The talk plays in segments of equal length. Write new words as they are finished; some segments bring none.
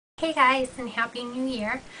Hey guys, and Happy New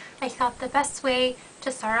Year. I thought the best way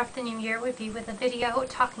to start off the new year would be with a video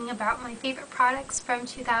talking about my favorite products from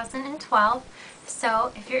 2012.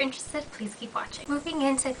 So if you're interested, please keep watching. Moving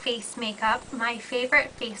into face makeup, my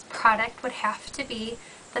favorite face product would have to be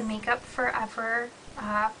the Makeup Forever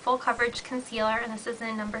Full Coverage Concealer, and this is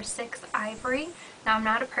in number 6 Ivory. Now, I'm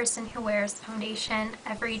not a person who wears foundation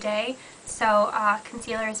every day, so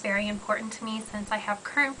concealer is very important to me since I have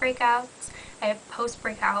current breakouts, I have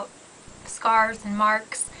post-breakout scars and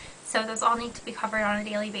marks, so those all need to be covered on a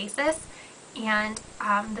daily basis. And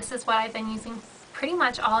this is what I've been using pretty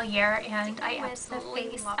much all year, and I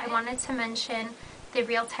absolutely love it. I wanted to mention the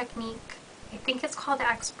Real Technique, I think it's called the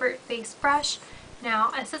Expert Face Brush.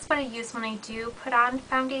 Now, this is what I use when I do put on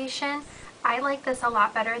foundation. I like this a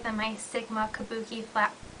lot better than my Sigma Kabuki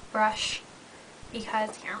flat brush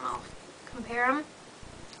because, here, I'll compare them.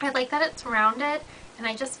 I like that it's rounded, and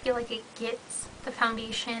I just feel like it gets the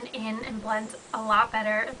foundation in and blends a lot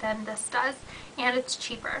better than this does, and it's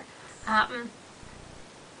cheaper.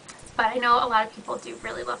 But I know a lot of people do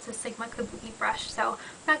really love the Sigma Kabuki brush, so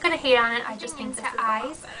I'm not going to hate on it. I just think this is a lot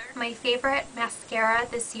better. My favorite mascara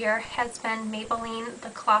this year has been Maybelline the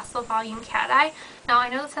Colossal Volume Cat Eye. Now, I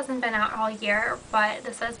know this hasn't been out all year, but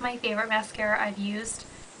this is my favorite mascara I've used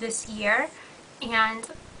this year, and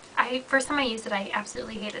first time I used it, I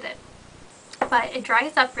absolutely hated it. But it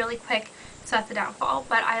dries up really quick, so that's a downfall.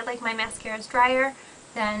 But I like my mascaras drier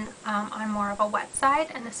than on more of a wet side,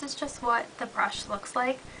 and this is just what the brush looks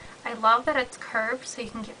like. I love that it's curved so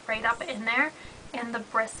you can get right up in there, and the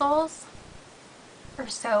bristles are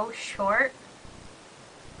so short.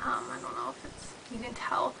 I don't know if you can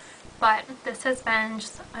tell, but this has been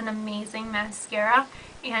just an amazing mascara,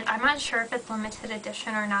 and I'm not sure if it's limited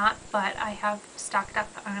edition or not, but I have stocked up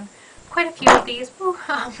on quite a few of these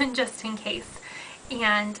just in case.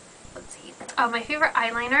 And let's see, my favorite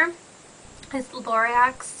eyeliner is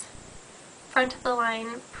Loreal's Front of the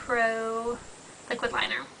Line Pro Liquid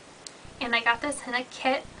Liner, and I got this in a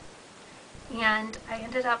kit, and I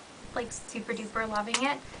ended up like super duper loving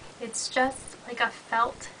it. It's just like a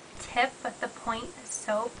felt tip, but the point is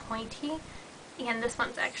so pointy, and this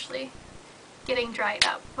one's actually getting dried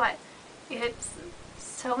up, but it's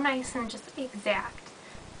so nice and just exact.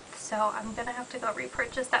 So I'm gonna have to go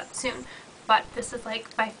repurchase that soon, but this is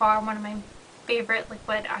like by far one of my favorite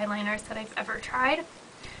liquid eyeliners that I've ever tried.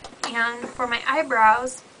 And for my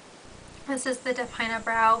eyebrows, this is the Define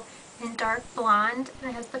Brow in Dark Blonde, and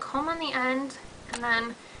it has the comb on the end, and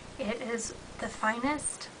then it is the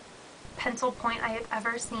finest pencil point I have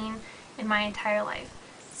ever seen in my entire life.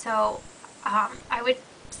 So I would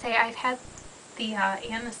say I've had the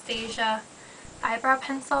Anastasia eyebrow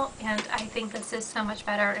pencil, and I think this is so much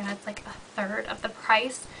better, and it's like a third of the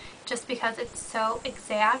price just because it's so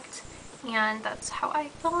exact, and that's how I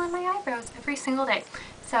fill in my eyebrows every single day.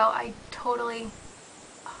 So I totally,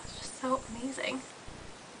 it's just so amazing.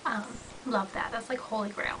 Love that. That's like holy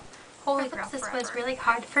grail. Holy grail forever. This was really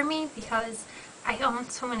hard for me because I own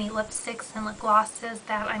so many lipsticks and lip glosses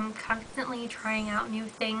that I'm constantly trying out new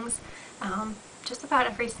things just about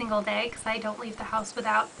every single day because I don't leave the house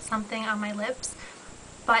without something on my lips.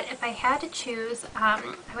 But if I had to choose, I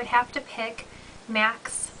would have to pick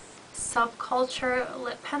MAC's Subculture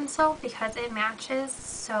lip pencil because it matches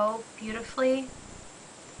so beautifully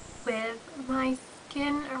with my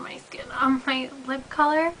skin, my lip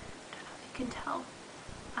color. I don't know if you can tell.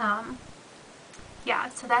 Yeah,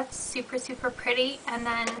 so that's super super pretty. And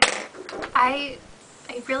then I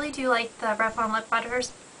really do like the Revlon lip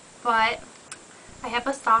butters, but I have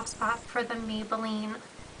a soft spot for the Maybelline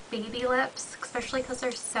baby lips, especially because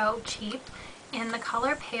they're so cheap, and the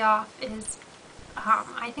color payoff is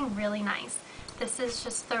I think really nice. This is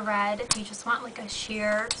just the red if you just want like a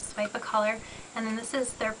sheer swipe of color, and then this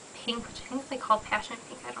is their pink, which I think they call Passion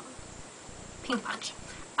Pink, I don't know, Pink Punch.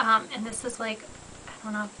 And this is like, I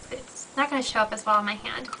don't know, it's not going to show up as well on my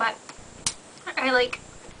hand, but I like,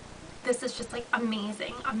 this is just like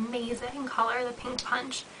amazing, amazing color, the Pink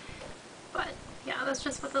Punch. But yeah, that's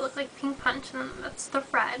just what they look like, Pink Punch, and then that's the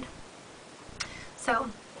red. So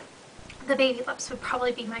the baby lips would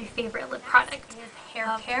probably be my favorite lip product.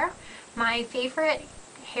 Hair care. My favorite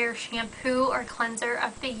hair shampoo or cleanser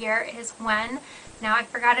of the year is When. Now, I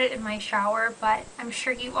forgot it in my shower, but I'm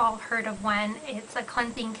sure you all heard of When. It's a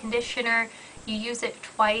cleansing conditioner. You use it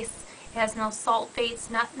twice. It has no sulfates,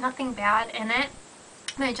 nothing bad in it.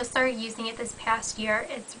 And I just started using it this past year.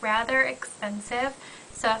 It's rather expensive,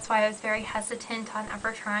 so that's why I was very hesitant on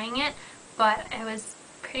ever trying it, but I was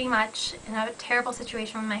pretty much in a terrible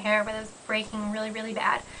situation with my hair where it was breaking really, really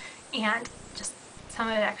bad, and just some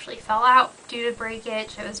of it actually fell out due to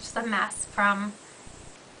breakage. It was just a mess from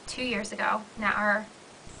 2 years ago, now, or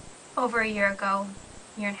over a year ago,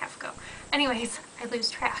 year and a half ago. Anyways, I lose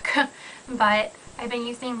track. But I've been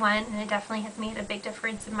using one and it definitely has made a big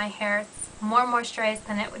difference in my hair. It's more moisturized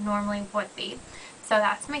than it would normally be. So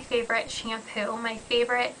that's my favorite shampoo. My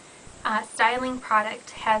favorite styling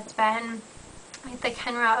product has been the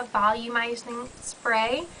Kenra Volumizing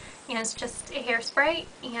Spray. And it's just a hairspray,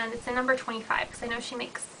 and it's a number 25 because I know she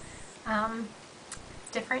makes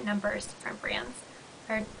different numbers, different brands,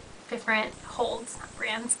 or different holds, not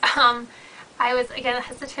brands. I was, again,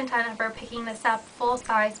 hesitant on ever picking this up full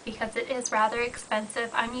size because it is rather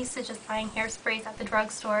expensive. I'm used to just buying hairsprays at the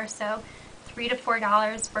drugstore, so $3 to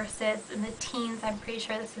 $4 versus in the teens. I'm pretty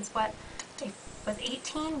sure this is what it was,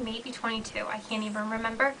 18, maybe 22. I can't even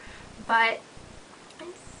remember, but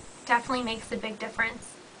it definitely makes a big difference.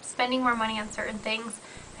 Spending more money on certain things,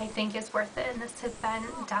 I think, is worth it, and this has been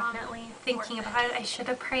definitely thinking about it. I should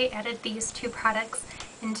have probably added these two products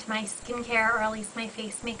into my skincare, or at least my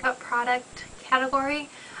face makeup product category,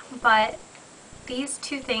 but these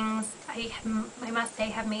two things, I must say,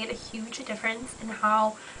 have made a huge difference in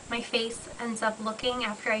how my face ends up looking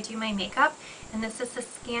after I do my makeup. And this is the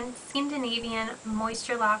Scandinavian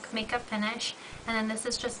Moisture Lock Makeup Finish, and then this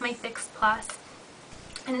is just my Fix Plus.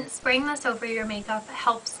 And spraying this over your makeup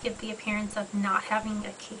helps give the appearance of not having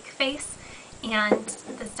a cake face, and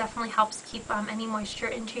this definitely helps keep any moisture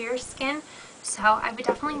into your skin. So I would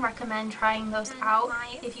definitely recommend trying those out.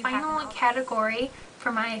 My final category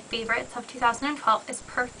for my favorites of 2012 is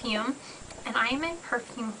perfume, and I am a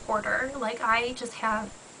perfume hoarder. Like, I just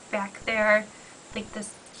have back there like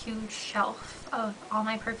this huge shelf of all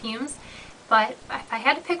my perfumes. But if I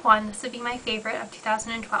had to pick one, this would be my favorite of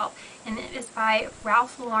 2012, and it is by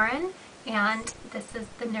Ralph Lauren, and this is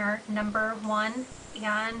the number 1,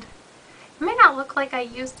 and it may not look like I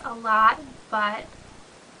used a lot, but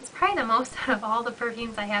it's probably the most out of all the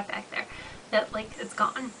perfumes I have back there that, like, it's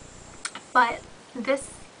gone. But this,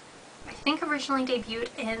 I think, originally debuted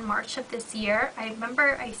in March of this year. I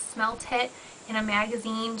remember I smelt it in a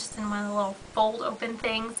magazine, just in one of the little fold open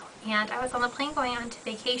things, and I was on the plane going on to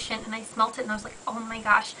vacation, and I smelt it and I was like, oh my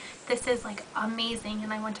gosh, this is like amazing.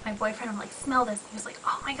 And I went to my boyfriend, I'm like, smell this, and he was like,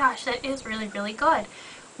 oh my gosh, that is really, really good.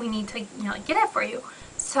 We need to, get it for you.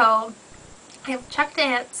 So I checked it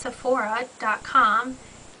at Sephora.com,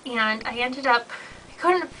 and I ended up,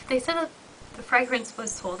 they said that the fragrance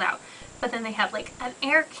was sold out, but then they had like an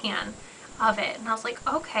air can of it, and I was like,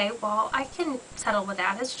 okay, well, I can settle with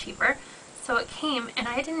that, it's cheaper. So it came, and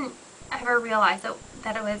I didn't ever realize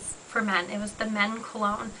that it was for men. It was the men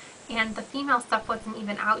cologne, and the female stuff wasn't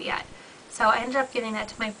even out yet. So I ended up giving that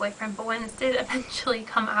to my boyfriend, but when it did eventually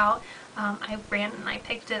come out, I ran and I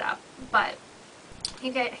picked it up. But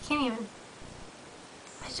you guys, I can't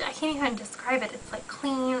even describe it. It's like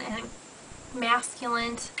clean and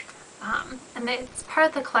masculine, and it's part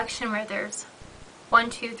of the collection where there's 1,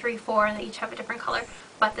 2, 3, 4, and they each have a different color.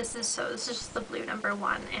 But this is just the blue number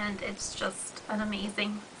 1, and it's just an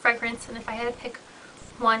amazing fragrance. And if I had to pick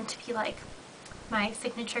one to be like my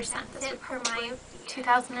signature scent, this would be my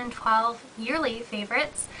 2012 yearly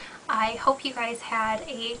favorites. I hope you guys had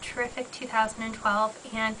a terrific 2012,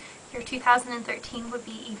 and your 2013 would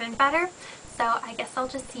be even better. So I guess I'll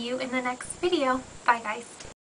just see you in the next video. Bye, guys.